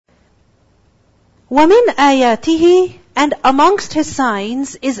وَمِنْ آيَاتِهِ, and amongst His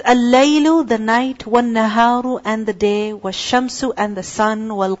signs is al-laylu, the night, وَالنَّهَارُ, and the day, وَالشَّمْسُ, and the sun,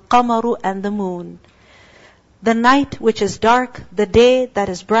 وَالْقَمَرُ, and the moon. The night which is dark, the day that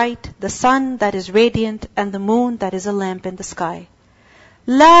is bright, the sun that is radiant, and the moon that is a lamp in the sky.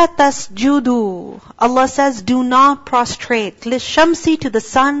 لَا تَسْجُدُوا, Allah says, do not prostrate, لِلشَّمْسِ, to the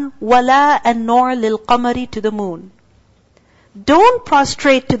sun, وَلَا, and nor لِلْقَمَرِ, to the moon. Don't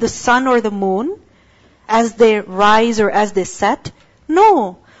prostrate to the sun or the moon as they rise or as they set.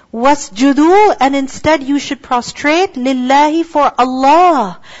 No. وَاسْجُدُوا, and instead you should prostrate لِلَّهِ, for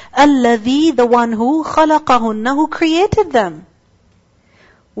Allah, الَّذِي, the one who, خَلَقَهُنَّ, who created them.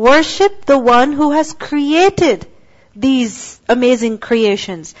 Worship the one who has created these amazing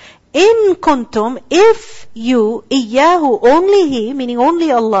creations. In kuntum, if you, iyyahu, only He, meaning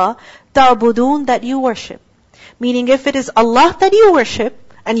only Allah, ta'budun, that you worship. Meaning if it is Allah that you worship,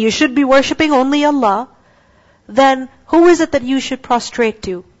 and you should be worshipping only Allah, then who is it that you should prostrate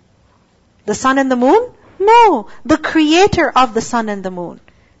to? The sun and the moon? No, the creator of the sun and the moon.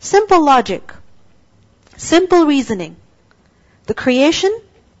 Simple logic. Simple reasoning. The creation,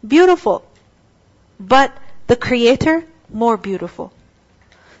 beautiful. But the creator, more beautiful.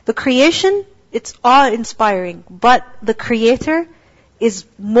 The creation, it's awe-inspiring. But the creator is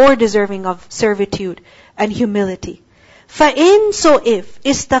more deserving of servitude and humility. فَإِن, so if,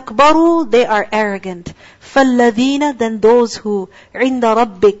 istakbaru, they are arrogant. فَالَّذِينَ, then those who, عِنْدَ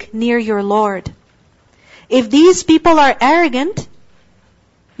رَبِّكَ, near your Lord. If these people are arrogant,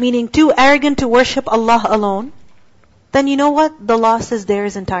 meaning too arrogant to worship Allah alone, then you know what? The loss is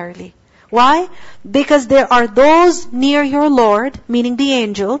theirs entirely. Why? Because there are those near your Lord, meaning the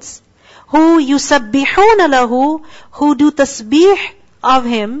angels, who يُسَبِّحُونَ لَهُ, who do tasbih of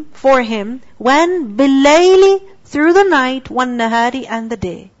Him, for Him, when? بِاللَّيْلِ, through the night, وَالنَّهَارِ, and the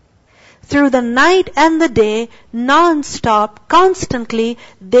day. Through the night and the day, non-stop, constantly,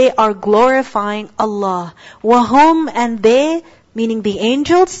 they are glorifying Allah. وَهُمْ, and they, meaning the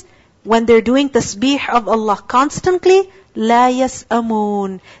angels, when they're doing tasbih of Allah constantly, لَا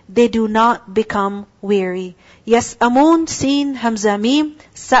يَسْأَمُونَ, they do not become weary. يَسْأَمُونَ, sin, hamza, mim,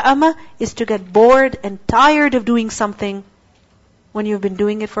 sa'ama, is to get bored and tired of doing something when you've been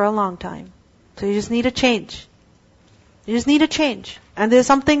doing it for a long time. So you just need a change. You just need a change. And there's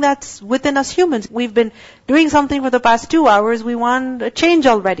something that's within us humans. We've been doing something for the past 2 hours, we want a change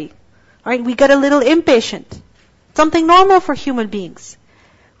already. Right? We get a little impatient. Something normal for human beings.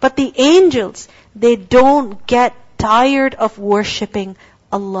 But the angels, they don't get tired of worshipping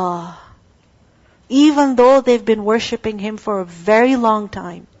Allah. Even though they've been worshipping Him for a very long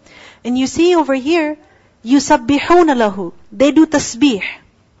time. And you see over here, يُسَبِّحُونَ لَهُ, they do tasbih.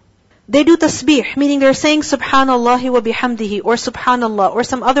 They do tasbih, meaning they're saying Subhanallah wa bihamdihi, or Subhanallah, or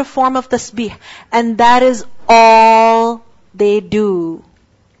some other form of tasbih. And that is all they do.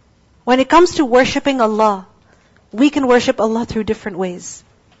 When it comes to worshipping Allah, we can worship Allah through different ways.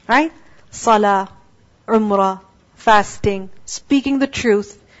 Right? Salah, umrah, fasting, speaking the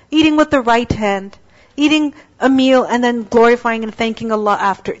truth, eating with the right hand, eating a meal and then glorifying and thanking Allah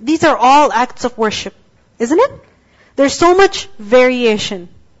after. These are all acts of worship. Isn't it? There's so much variation.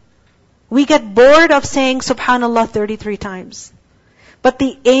 We get bored of saying Subhanallah 33 times. But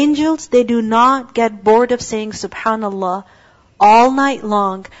the angels, they do not get bored of saying Subhanallah all night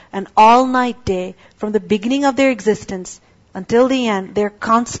long and all night day, from the beginning of their existence until the end. They're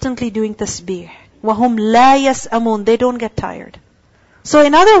constantly doing tasbih. وَهُمْ لَا يَسْأَمُونَ, they don't get tired. So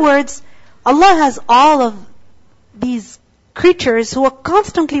in other words, Allah has all of these creatures who are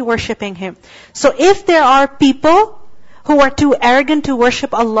constantly worshipping Him. So if there are people who are too arrogant to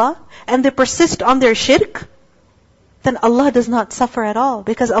worship Allah, and they persist on their shirk, then Allah does not suffer at all,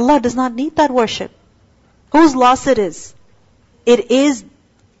 because Allah does not need that worship. Whose loss it is? It is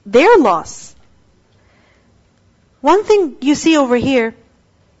their loss. One thing you see over here,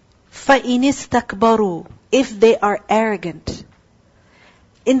 فَإِنِ اسْتَكْبَرُوا, if they are arrogant.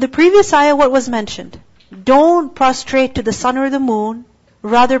 In the previous ayah, what was mentioned? Don't prostrate to the sun or the moon,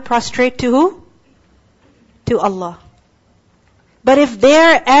 rather prostrate to who? To Allah. But if they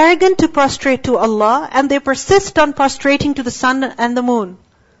are arrogant to prostrate to Allah, and they persist on prostrating to the sun and the moon,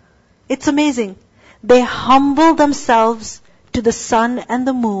 it's amazing. They humble themselves to the sun and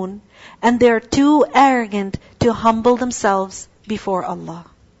the moon, and they are too arrogant to humble themselves before Allah.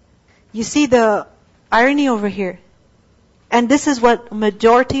 You see the irony over here. And this is what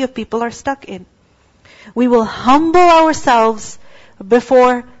majority of people are stuck in. We will humble ourselves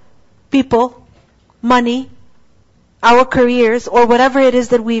before people, money, our careers, or whatever it is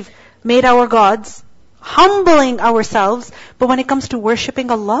that we've made our gods, humbling ourselves. But when it comes to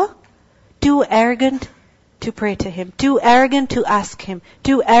worshipping Allah, too arrogant to pray to Him, too arrogant to ask Him,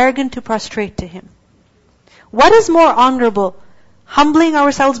 too arrogant to prostrate to Him. What is more honorable? Humbling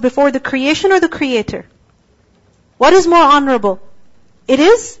ourselves before the creation or the Creator? What is more honorable? It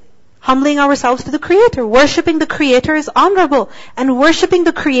is humbling ourselves to the Creator. Worshipping the Creator is honorable. And worshipping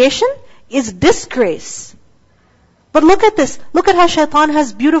the creation is disgrace. But look at this. Look at how shaitan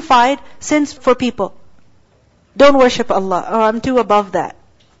has beautified sins for people. Don't worship Allah. Oh, I'm too above that.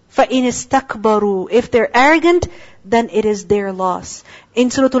 فَإِنِ اسْتَكْبَرُوا. If they're arrogant, then it is their loss. In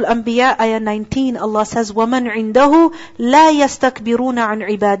Surah Al-Anbiya, ayah 19, Allah says, وَمَنْ عِنْدَهُ لَا يَسْتَكْبِرُونَ عَنْ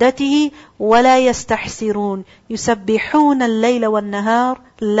عِبَادَتِهِ وَلَا يَسْتَحْسِرُونَ يُسَبِّحُونَ اللَّيْلَ وَالنَّهَارِ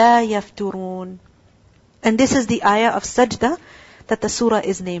لَا يَفْتُرُونَ. And this is the ayah of sajda that the surah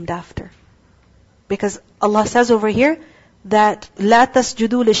is named after. Because Allah says over here that لَا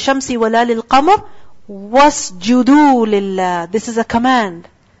تَسْجُدُوا لِلشَّمْسِ وَلَا لِلْقَمَرِ وَاسْجُدُوا لِلَّهِ. This is a command.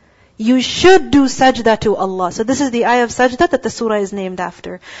 You should do sajda to Allah. So this is the ayah of sajda that the surah is named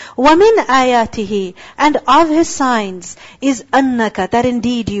after. وَمِنْ آيَاتِهِ. And of His signs is أَنَّكَ. That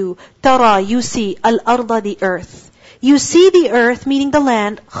indeed you, تَرَى, you see, الْأَرْضَ, the earth. You see the earth, meaning the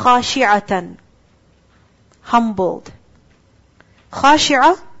land, خَاشِعَةً, humbled.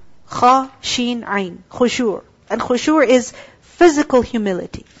 خَاشِعَةً, خَا, sheen, ayn, khushu'. And khushu' is physical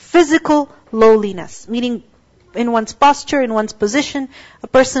humility, physical lowliness, meaning in one's posture, in one's position, a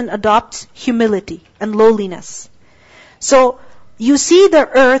person adopts humility and lowliness. So, you see the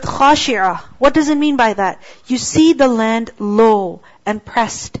earth khashi'ah. What does it mean by that? You see the land low and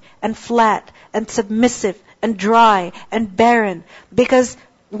pressed and flat and submissive and dry and barren. Because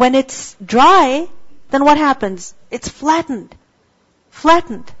when it's dry, then what happens? It's flattened,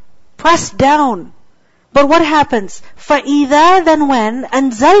 pressed down. But what happens? فَإِذَا, then when,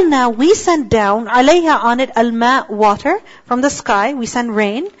 أَنزَلْنَا, we send down, عَلَيْهَا, on it, الْمَاء, water, from the sky, we send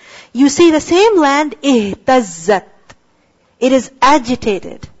rain. You see the same land, اهتزت, it is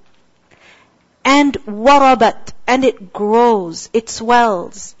agitated. And وَرَبَت, and it grows, it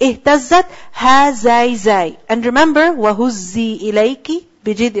swells. اهتزت, هَزَيْزَيْ. And remember, وَهُزِّي إِلَيْكِ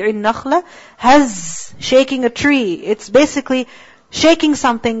بِجِذْعِ النَّخْلَةِ. Haz, shaking a tree. It's basically shaking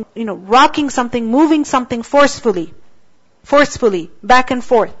something, rocking something, moving something forcefully, back and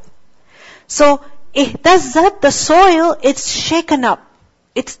forth. So, ihtazzat, the soil, it's shaken up.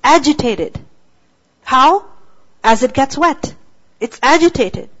 It's agitated. How? As it gets wet. It's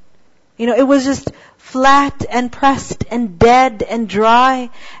agitated. It was just flat and pressed and dead and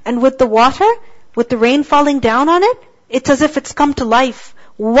dry. And with the water, with the rain falling down on it, it's as if it's come to life.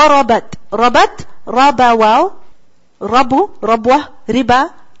 Warabat. Rabat, rabawal. Rabu, rabwa,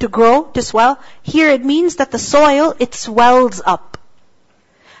 riba, to grow, to swell. Here it means that the soil, it swells up.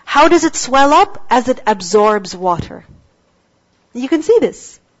 How does it swell up? As it absorbs water. You can see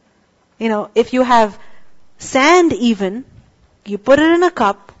this. If you have sand even, you put it in a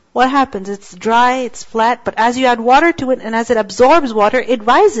cup, what happens? It's dry, it's flat, but as you add water to it and as it absorbs water, it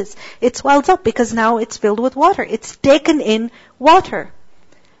rises. It swells up because now it's filled with water. It's taken in water.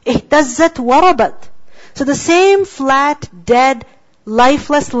 اهتزت warabat. So the same flat, dead,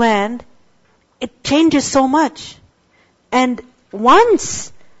 lifeless land, it changes so much. And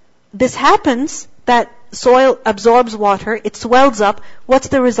once this happens, that soil absorbs water, it swells up, what's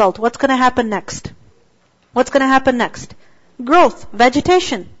the result? What's going to happen next? Growth,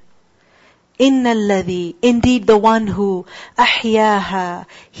 vegetation. Inna alladhi, indeed the one who, ahyaha,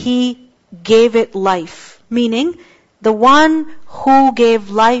 he gave it life. Meaning, the one who gave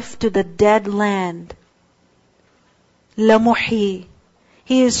life to the dead land. لَمُحْيِي,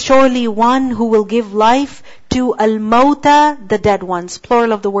 he is surely one who will give life to al-mawta, the dead ones,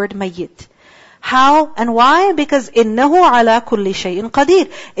 plural of the word mayyit. How and why? Because إِنَّهُ عَلَى كُلِّ شَيْءٍ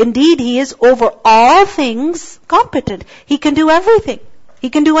قَدِيرٍ. Indeed, He is over all things competent. He can do everything. He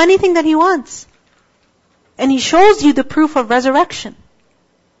can do anything that He wants. And He shows you the proof of resurrection.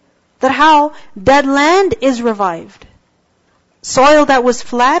 That how dead land is revived. Soil that was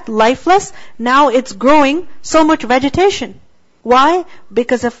flat, lifeless, now it's growing so much vegetation. Why?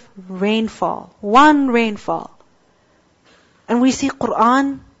 Because of rainfall. One rainfall. And we see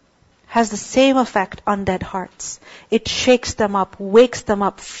Qur'an has the same effect on dead hearts. It shakes them up, wakes them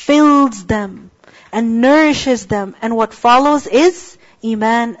up, fills them, and nourishes them. And what follows is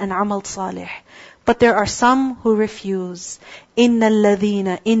Iman and Amal Salih. But there are some who refuse. Inna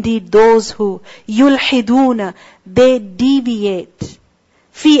alladhina, indeed those who, yulhiduna, they deviate.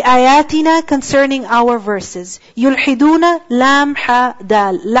 Fi ayatina, concerning our verses. Yulhiduna, lam, ha,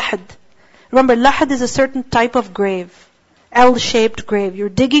 dal, lahd. Remember, lahd is a certain type of grave. L-shaped grave. You're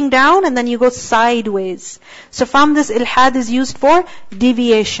digging down and then you go sideways. So from this ilhad is used for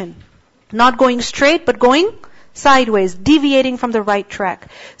deviation. Not going straight, but going sideways, deviating from the right track.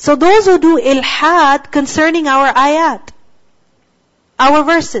 So those who do ilhad concerning our ayat, our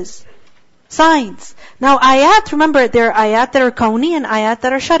verses, signs. Now ayat, remember, there are ayat that are kauni and ayat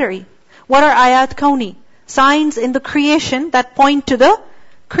that are shari'i. What are ayat kauni? Signs in the creation that point to the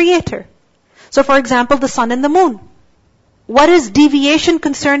Creator. So for example, the sun and the moon. What is deviation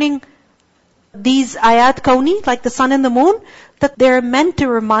concerning these ayat kauni, like the sun and the moon? That they're meant to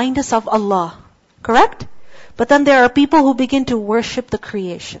remind us of Allah. Correct? But then there are people who begin to worship the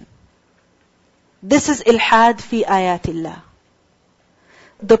creation. This is ilhad fi ayatillah.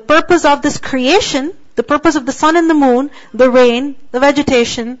 The purpose of this creation, the purpose of the sun and the moon, the rain, the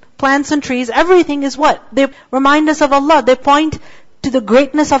vegetation, plants and trees, everything is what? They remind us of Allah. They point to the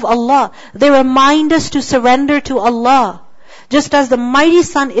greatness of Allah. They remind us to surrender to Allah. Just as the mighty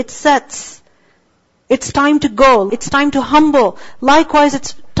sun, it sets. It's time to go. It's time to humble. Likewise,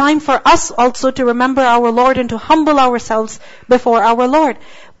 it's time for us also to remember our Lord and to humble ourselves before our Lord.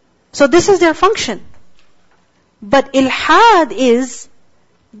 So this is their function. But ilhad is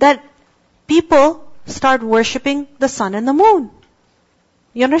that people start worshipping the sun and the moon.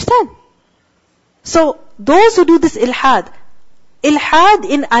 You understand? So those who do this ilhad in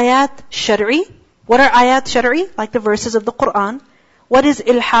ayat shari'i. What are ayat shari'i? Like the verses of the Quran. What is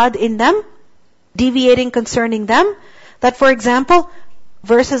ilhad in them? Deviating concerning them. That for example,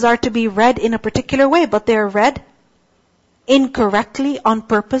 verses are to be read in a particular way, but they are read incorrectly on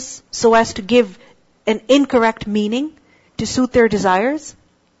purpose, so as to give an incorrect meaning to suit their desires.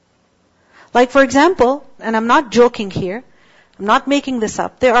 Like for example, and I'm not joking here, I'm not making this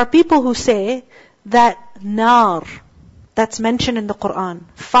up, there are people who say that nar, that's mentioned in the Quran,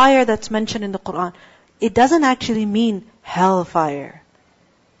 fire that's mentioned in the Quran, it doesn't actually mean hellfire.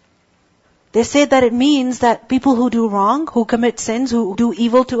 They say that it means that people who do wrong, who commit sins, who do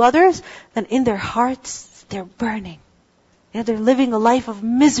evil to others, then in their hearts, they're burning. They're living a life of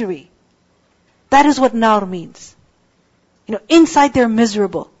misery. That is what nar means. Inside they're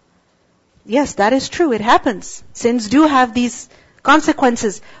miserable. Yes, that is true. It happens. Sins do have these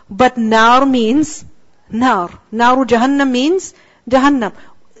consequences. But nar means nar. Naru Jahannam means Jahannam.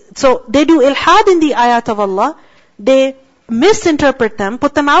 So they do ilhad in the ayat of Allah. They misinterpret them,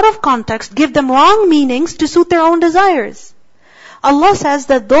 put them out of context, give them wrong meanings to suit their own desires. Allah says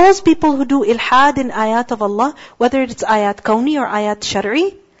that those people who do ilhad in ayat of Allah, whether it's ayat kauni or ayat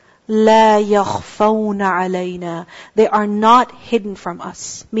shari'i, لا يخفون علينا. They are not hidden from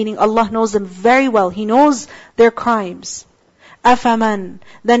us. Meaning Allah knows them very well. He knows their crimes. أَفَمَنْ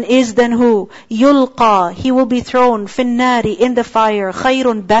Then who? يُلْقَى He will be thrown فِي النَّارِ in the fire.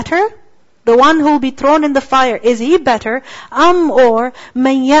 خَيْرٌ Better? The one who will be thrown in the fire, is he better? Or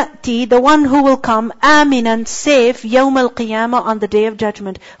مَنْ يَأْتِي The one who will come آمِنًا safe يَوْمَ الْقِيَامَةِ on the day of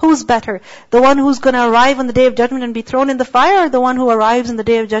judgment. Who's better? The one who's going to arrive on the day of judgment and be thrown in the fire, or the one who arrives on the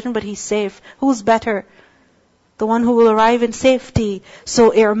day of judgment but he's safe? Who's better? The one who will arrive in safety. So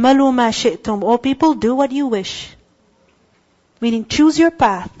اِعْمَلُوا مَا شِئْتُمْ O people, do what you wish. Meaning choose your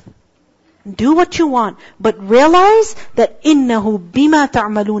path. Do what you want, but realize that إِنَّهُ بِمَا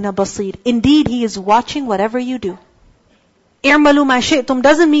تَعْمَلُونَ بَصِيرٌ. Indeed, He is watching whatever you do. اِعْمَلُوا مَا شِئْتُمْ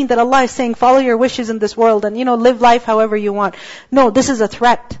doesn't mean that Allah is saying follow your wishes in this world and live life however you want. No, this is a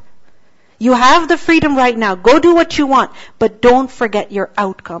threat. You have the freedom right now. Go do what you want, but don't forget your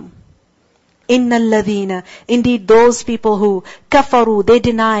outcome. إِنَّ الَّذِينَ Indeed, those people who kafaru, they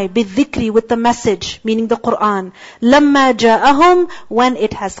deny بِالذِّكْرِ with the message, meaning the Quran, لَمَّا جَاءَهُمْ when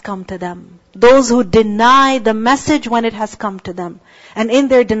it has come to them. Those who deny the message when it has come to them. And in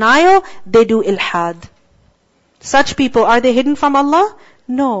their denial, they do ilhad. Such people, are they hidden from Allah?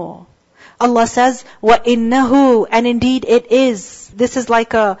 No. Allah says, وَإِنَّهُ And indeed it is. This is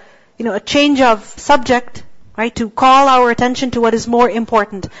like a change of subject. Right? To call our attention to what is more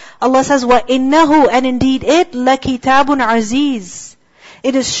important. Allah says, وَإِنَّهُ And indeed it, لَكِتَابٌ عَزِيزٌ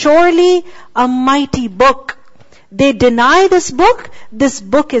It is surely a mighty book. They deny this book. This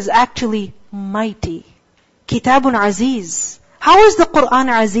book is actually mighty. Kitabun Aziz. How is the Quran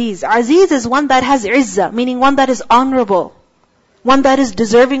Aziz? Aziz is one that has izzah, meaning one that is honorable. One that is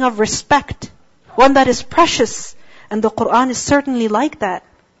deserving of respect. One that is precious. And the Quran is certainly like that.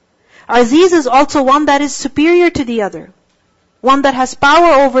 Aziz is also one that is superior to the other. One that has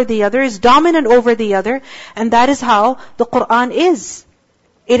power over the other, is dominant over the other. And that is how the Quran is.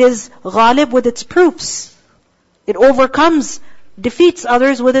 It is ghalib with its proofs. It overcomes, defeats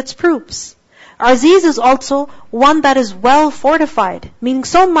others with its proofs. Aziz is also one that is well fortified, meaning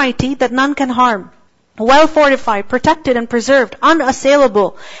so mighty that none can harm. well fortified, protected and preserved,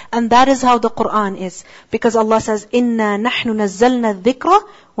 unassailable. And that is how the Qur'an is. Because Allah says, إِنَّا نَحْنُ نَزَّلْنَا الذِّكْرَ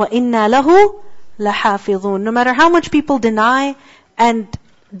وَإِنَّا لَهُ لَحَافِظُونَ. No matter how much people deny and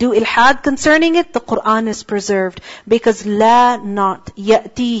do ilhad concerning it, the Qur'an is preserved. Because la not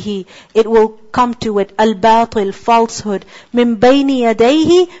ya'tihi, it will come to it, al-batil, falsehood, min bayni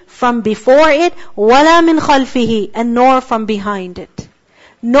yadayhi, from before it, wala min khalfihi, and nor from behind it.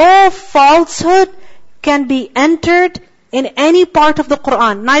 No falsehood can be entered in any part of the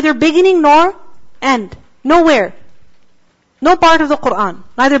Qur'an, neither beginning nor end. Nowhere. No part of the Qur'an.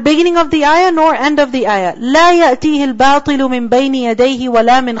 Neither beginning of the ayah nor end of the ayah. لا يأتيه الباطل من بين يديه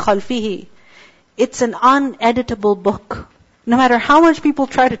ولا من خلفه. It's an uneditable book. No matter how much people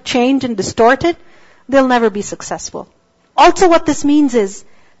try to change and distort it, they'll never be successful. Also what this means is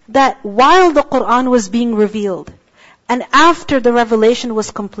that while the Qur'an was being revealed, and after the revelation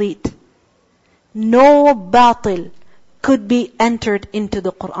was complete, no batil could be entered into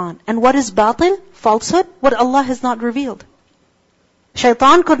the Qur'an. And what is batil? Falsehood? What Allah has not revealed.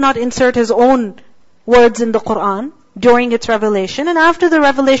 Shaitan could not insert his own words in the Qur'an during its revelation. And after the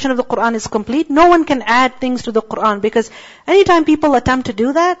revelation of the Qur'an is complete, no one can add things to the Qur'an. Because anytime people attempt to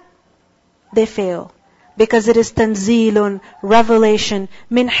do that, they fail. Because it is tanzilun, revelation,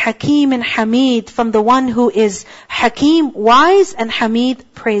 min hakim and hamid, from the one who is hakim, wise, and hamid,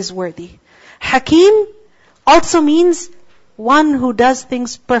 praiseworthy. Hakim also means one who does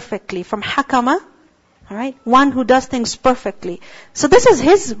things perfectly. From hakama, alright, one who does things perfectly. So this is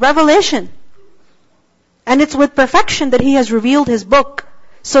His revelation. And it's with perfection that He has revealed His book.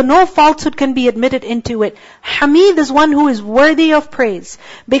 So no falsehood can be admitted into it. Hamid is one who is worthy of praise.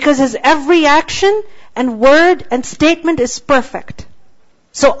 Because his every action and word and statement is perfect.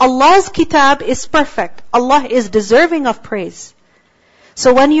 So Allah's kitab is perfect. Allah is deserving of praise.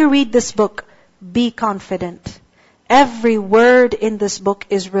 So when you read this book, be confident. Every word in this book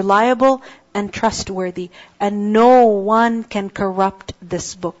is reliable and trustworthy. And no one can corrupt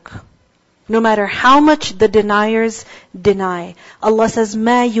this book. No matter how much the deniers deny. Allah says,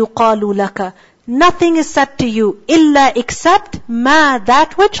 مَا يُقَالُ لَكَ. Nothing is said to you, إِلَّا except مَا,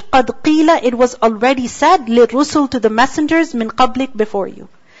 that which قَدْ قِيلَ, it was already said, لِلرُّسُلِ, to the messengers, مِنْ قَبْلِكَ, before you.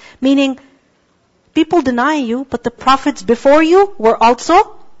 Meaning, people deny you, but the prophets before you were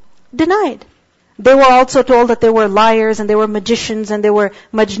also denied. They were also told that they were liars and they were magicians and they were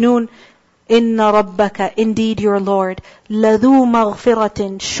majnoon. Inna rabbaka, indeed your Lord, لَذُو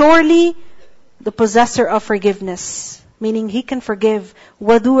مَغْفِرَةٍ, surely the possessor of forgiveness. Meaning He can forgive.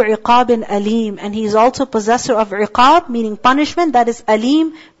 وَذُو عِقَابٍ أَلِيمٍ, and He is also possessor of iqab, meaning punishment, that is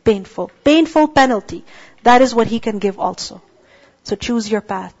alim, painful. Painful penalty. That is what He can give also. So choose your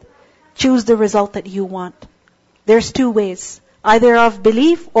path. Choose the result that you want. There's two ways. Either of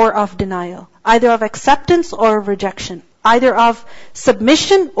belief or of denial. Either of acceptance or of rejection. Either of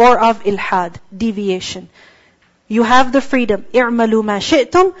submission or of ilhad, deviation. You have the freedom. اِعْمَلُوا مَا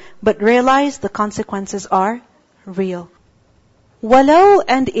شِئْتُمْ, but realize the consequences are real. وَلَوْ,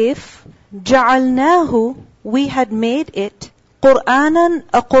 and if, جَعَلْنَاهُ, we had made it, قُرْآنًا,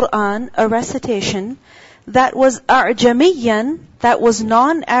 a Qur'an, a recitation, that was أَعْجَمِيًّا, that was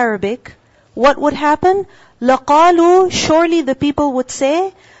non-Arabic, what would happen? لَقَالُوا, surely the people would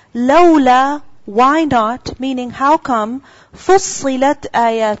say, لَوْلَا, why not? Meaning, how come? فُصِّلَتْ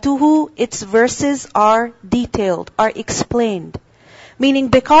آيَاتُهُ, its verses are detailed, are explained. Meaning,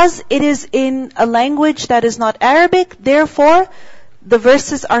 because it is in a language that is not Arabic, therefore, the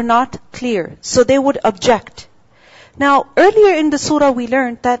verses are not clear. So they would object. Now, earlier in the surah we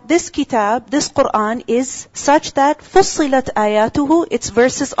learned that this kitab, this Qur'an is such that فُصِّلَتْ آيَاتُهُ, its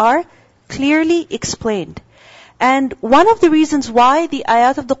verses are clearly explained. And one of the reasons why the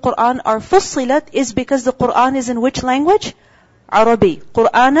ayat of the Qur'an are fussilat is because the Qur'an is in which language? Arabi.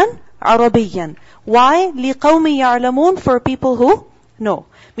 Qur'anan Arabiyan. Why? لِقَوْمِ يَعْلَمُونَ, for people who know.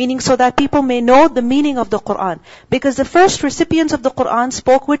 Meaning so that people may know the meaning of the Qur'an. Because the first recipients of the Qur'an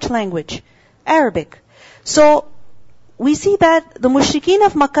spoke which language? Arabic. So, we see that the mushrikeen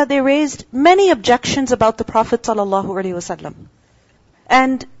of Makkah, they raised many objections about the Prophet ﷺ.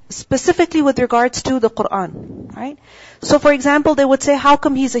 And specifically with regards to the Qur'an, right? So for example, they would say, how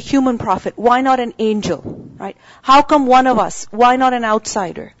come he's a human prophet? Why not an angel, right? How come one of us? Why not an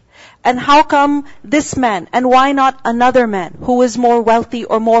outsider? And how come this man? And why not another man who is more wealthy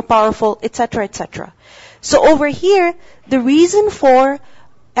or more powerful, etc., etc. So over here, the reason for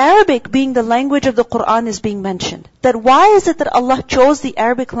Arabic being the language of the Qur'an is being mentioned. That why is it that Allah chose the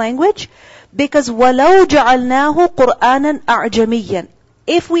Arabic language? Because وَلَوْ جَعَلْنَاهُ قُرْآنًا أَعْجَمِيًّا.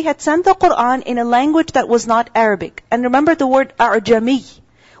 If we had sent the Qur'an in a language that was not Arabic, and remember the word a'jami,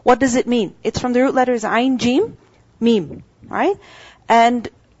 What does it mean? It's from the root letters Ain, Jim, Mim. Right? And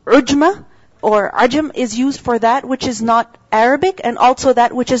Ujma or Ajam is used for that which is not Arabic and also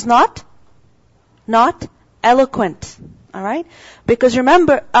that which is not eloquent. Alright? Because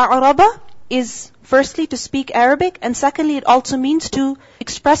remember, A'raba is firstly to speak Arabic, and secondly it also means to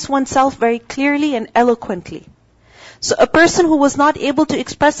express oneself very clearly and eloquently. So a person who was not able to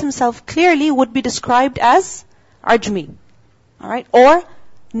express himself clearly would be described as Ajmi. Alright? Or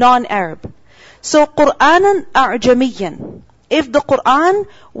non-Arab. So Qur'anan A'jamiyan. If the Qur'an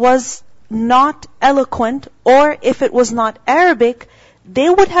was not eloquent or if it was not Arabic, they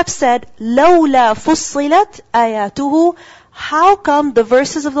would have said, لَوْلَا فُصِّلَتْ آيَاتُهُ. How come the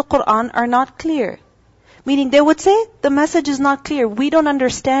verses of the Qur'an are not clear? Meaning they would say, the message is not clear, we don't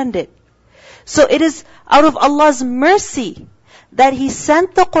understand it. So it is out of Allah's mercy that He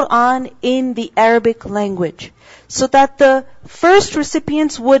sent the Qur'an in the Arabic language, so that the first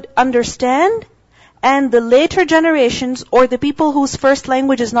recipients would understand, and the later generations, or the people whose first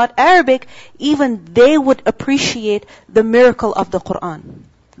language is not Arabic, even they would appreciate the miracle of the Qur'an,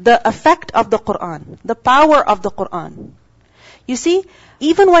 the effect of the Qur'an, the power of the Qur'an. You see,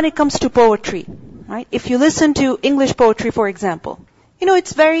 even when it comes to poetry, right? If you listen to English poetry, for example,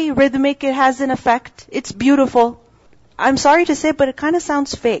 it's very rhythmic, it has an effect, it's beautiful. I'm sorry to say, but it kind of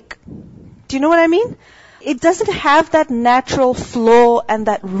sounds fake. Do you know what I mean? It doesn't have that natural flow and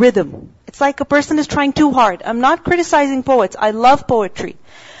that rhythm. It's like a person is trying too hard. I'm not criticizing poets. I love poetry.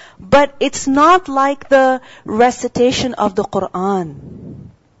 But it's not like the recitation of the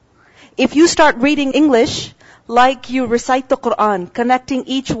Qur'an. If you start reading English, like you recite the Qur'an, connecting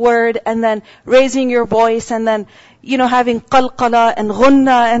each word and then raising your voice and then, having qalqala and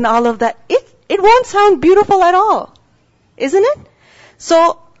ghunna and all of that, it won't sound beautiful at all. Isn't it?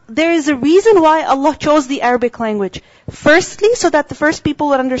 So, there is a reason why Allah chose the Arabic language. Firstly, so that the first people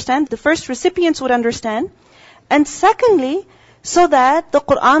would understand, the first recipients would understand. And secondly, so that the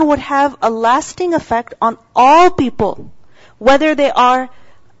Qur'an would have a lasting effect on all people, whether they are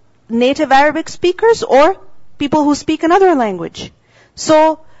native Arabic speakers or people who speak another language.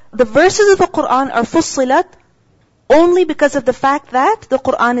 So, the verses of the Qur'an are fussilat only because of the fact that the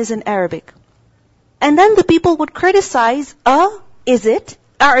Qur'an is in Arabic. And then the people would criticize, is it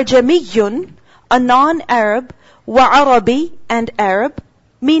A'jamiyyun, a non-Arab, wa Arabi, and Arab,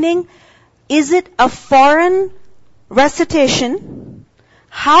 meaning, is it a foreign recitation?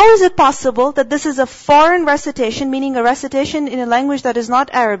 How is it possible that this is a foreign recitation, meaning a recitation in a language that is not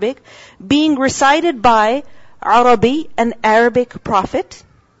Arabic, being recited by Arabi, an Arabic prophet?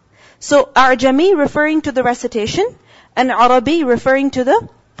 So, A'jami referring to the recitation, and Arabi referring to the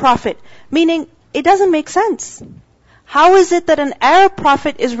prophet. Meaning, it doesn't make sense. How is it that an Arab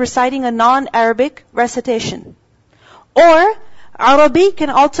prophet is reciting a non-Arabic recitation? Or, Arabi can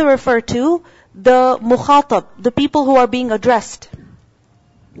also refer to the mukhatab, the people who are being addressed.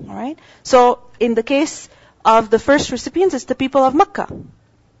 Alright? So, in the case of the first recipients, it's the people of Makkah.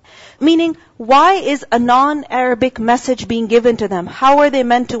 Meaning, why is a non-Arabic message being given to them? How are they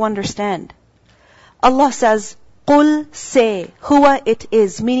meant to understand? Allah says, Qul, say, huwa it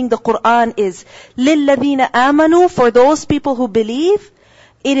is, meaning the Qur'an is, لِلَّذِينَ آمَنُوا, for those people who believe,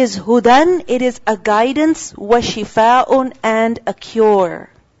 it is hudan, it is a guidance, وَشِفَاءٌ, and a cure.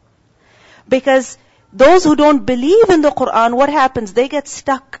 Because those who don't believe in the Qur'an, what happens? They get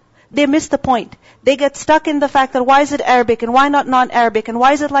stuck. They miss the point. They get stuck in the fact that why is it Arabic and why not non-Arabic and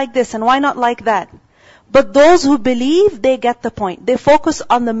why is it like this and why not like that? But those who believe, they get the point. They focus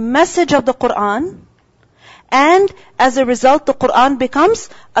on the message of the Qur'an, and as a result, the Qur'an becomes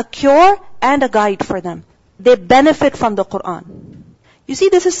a cure and a guide for them. They benefit from the Qur'an. You see,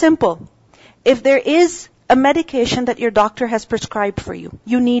 this is simple. If there is a medication that your doctor has prescribed for you,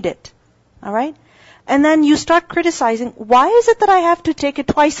 you need it. Alright? And then you start criticizing, why is it that I have to take it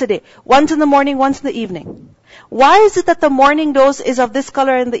twice a day? Once in the morning, once in the evening. Why is it that the morning dose is of this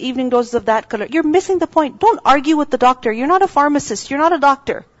color and the evening dose is of that color? You're missing the point. Don't argue with the doctor. You're not a pharmacist. You're not a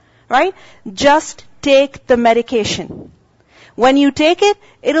doctor. Right? Just take the medication. When you take it,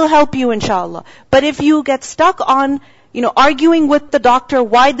 it'll help you inshallah. But if you get stuck on, arguing with the doctor,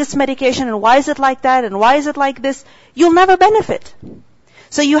 why this medication and why is it like that and why is it like this, you'll never benefit.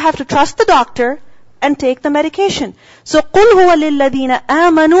 So you have to trust the doctor and take the medication. So قُلْ هُوَ لِلَّذِينَ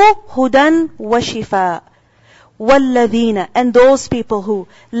آمَنُوا هُدًى وَشِفَاء. وَالَّذِينَ, and those people who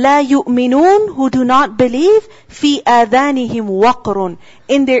لَا يُؤْمِنُونَ, who do not believe, فِي آذَانِهِمْ وَقْرٌ,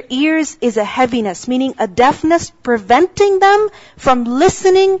 in their ears is a heaviness, meaning a deafness preventing them from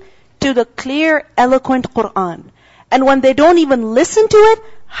listening to the clear, eloquent Qur'an. And when they don't even listen to it,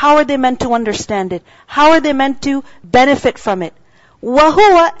 how are they meant to understand it? How are they meant to benefit from it?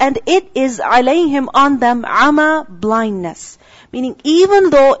 وَهُوَ and it is عَلَيْهِمْ on them عَمَى blindness. Meaning even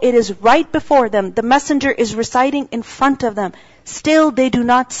though it is right before them, the messenger is reciting in front of them, still they do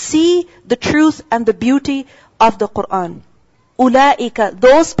not see the truth and the beauty of the Qur'an. أُولَٰئِكَ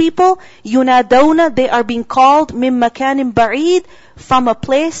those people, يُنَادَوْنَ they are being called مِن مَكَانٍ بَعِيدٍ from a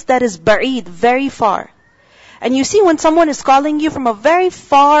place that is ba'id, very far. And you see when someone is calling you from a very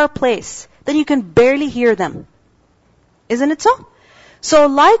far place, then you can barely hear them. Isn't it so? So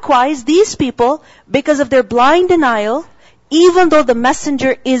likewise, these people, because of their blind denial, even though the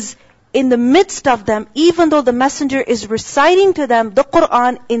messenger is in the midst of them, even though the messenger is reciting to them the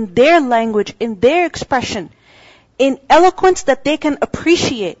Qur'an in their language, in their expression, in eloquence that they can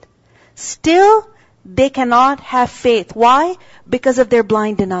appreciate, still they cannot have faith. Why? Because of their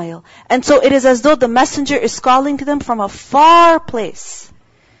blind denial. And so it is as though the messenger is calling to them from a far place.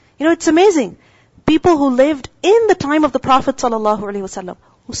 You know, it's amazing. People who lived in the time of the Prophet ﷺ,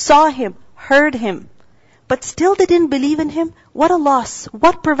 who saw him, heard him, but still they didn't believe in him. What a loss.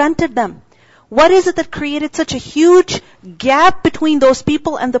 What prevented them? What is it that created such a huge gap between those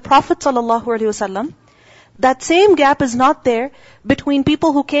people and the Prophet ﷺ? That same gap is not there between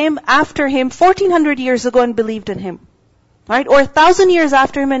people who came after him 1400 years ago and believed in him. Right? Or 1000 years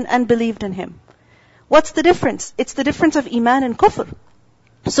after him and believed in him. What's the difference? It's the difference of iman and kufr.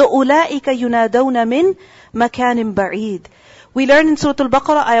 So, أُولَٰئِكَ يُنَادَوْنَ مِن مَكَانٍ بَعِيدٍ. We learn in Surah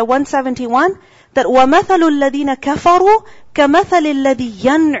Al-Baqarah, ayah 171, that وَمَثَلُ الَّذِينَ كَفَرُوا كَمَثَلِ الَّذِي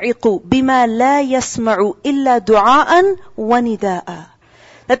يَنْعِقُ بِمَا لَا يَسْمَعُ إِلَّا دُعَاءً وَنِدَاءً.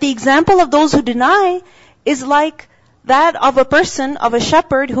 That the example of those who deny is like that of a person, of a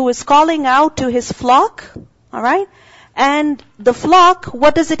shepherd who is calling out to his flock, alright? And the flock,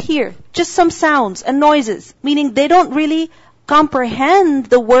 what does it hear? Just some sounds and noises, meaning they don't really comprehend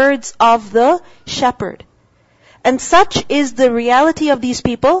the words of the shepherd. And such is the reality of these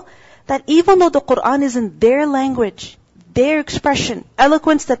people, that even though the Qur'an is in their language, their expression,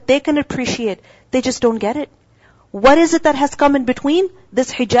 eloquence that they can appreciate, they just don't get it. What is it that has come in between?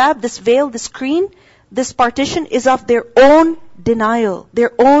 This hijab, this veil, this screen, this partition is of their own denial,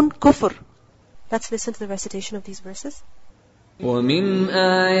 their own kufr. Let's listen to the recitation of these verses. وَمِنْ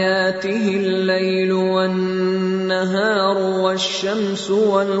آيَاتِهِ اللَّيْلُ وَالنَّهَارُ وَالشَّمْسُ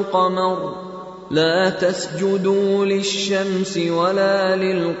وَالْقَمَرُ لَا تَسْجُدُوا لِلشَّمْسِ وَلَا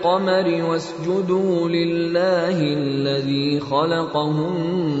لِلْقَمَرِ وَاسْجُدُوا لِلَّهِ الَّذِي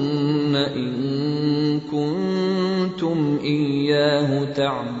خَلَقَهُنَّ إِن كُنتُمْ إِيَّاهُ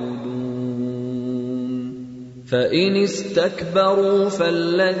تَعْبُدُونَ فَإِنِ اسْتَكْبَرُوا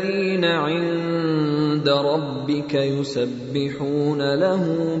فَالَّذِينَ عِندَ رَبِّكَ يُسَبِّحُونَ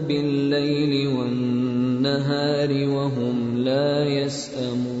لَهُ بِاللَّيْلِ وَالنَّهَارِ وَهُمْ لَا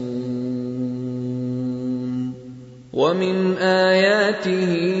يَسْأَمُونَ وَمِنْ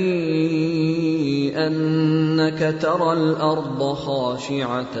آيَاتِهِ أَنَّكَ تَرَى الْأَرْضَ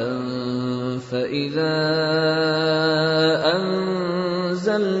خَاشِعَةً فَإِذَا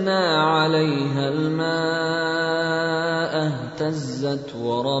أَنزَلْنَا عَلَيْهَا الْمَاءَ اهْتَزَّتْ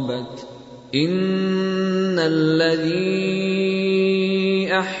وَرَبَتْ إِنَّ الَّذِي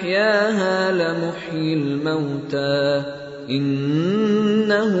أَحْيَاهَا لَمُحْيِي الْمَوْتَى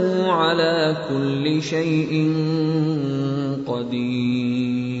إِنَّهُ عَلَى كُلِّ شَيْءٍ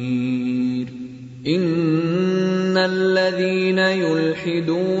قَدِيرٌ إِنَّ الَّذِينَ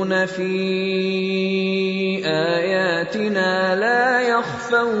يُلْحِدُونَ فِي آيَاتِنَا لَا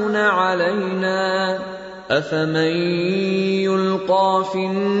يَخْفَوْنَ عَلَيْنَا أَفَمَن يُلْقَىٰ فِي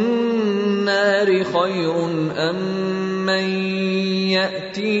النَّارِ خَيْرٌ أَم مَّن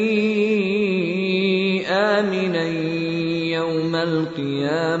يَأْتِي آمِنًا يَوْمَ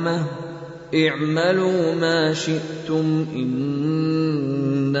الْقِيَامَةِ اعْمَلُوا مَا شِئْتُمْ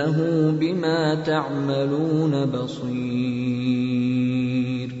إِنَّهُ بِمَا تَعْمَلُونَ بَصِيرٌ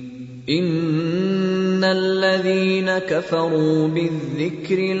إِنَّ الَّذِينَ كَفَرُوا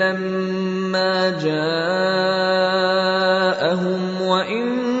بِالذِّكْرِ لَمَّا جَاءَهُمْ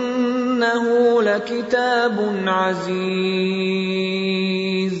وَإِنَّهُ لَكِتَابٌ عَزِيزٌ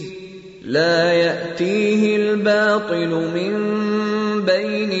لَا يَأْتِيهِ الْبَاطِلُ مِنْ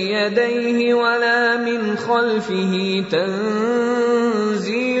بَيْنِ يَدَيْهِ وَلَا مِنْ خَلْفِهِ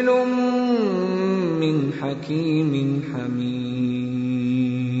تَنزِيلٌ مِنْ حَكِيمٍ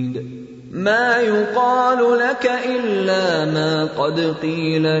حَمِيدٍ مَا يُقَالُ لَكَ إِلَّا مَا قَدْ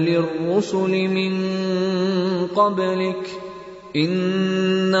قِيلَ لِلرُّسُلِ مِنْ قَبْلِكَ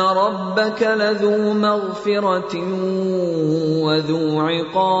إِنَّ رَبَّكَ لَذُو مَغْفِرَةٍ وَذُو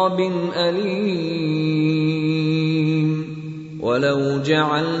عِقَابٍ أَلِيمٍ ولو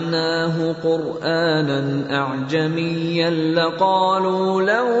جعلناه قرآنا أعجميا لقالوا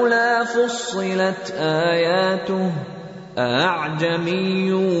لولا فصلت آياته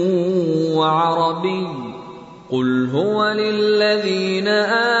أأعجمي وعربي قل هو للذين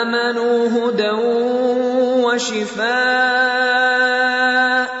آمنوا هدى وشفاء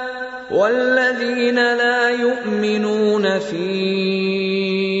والذين لا يؤمنون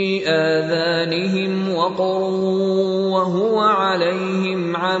في آذانهم وقر وهو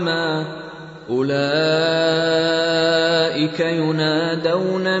عليهم عمى أولئك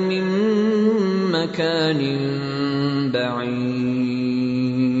ينادون من مكان بعيد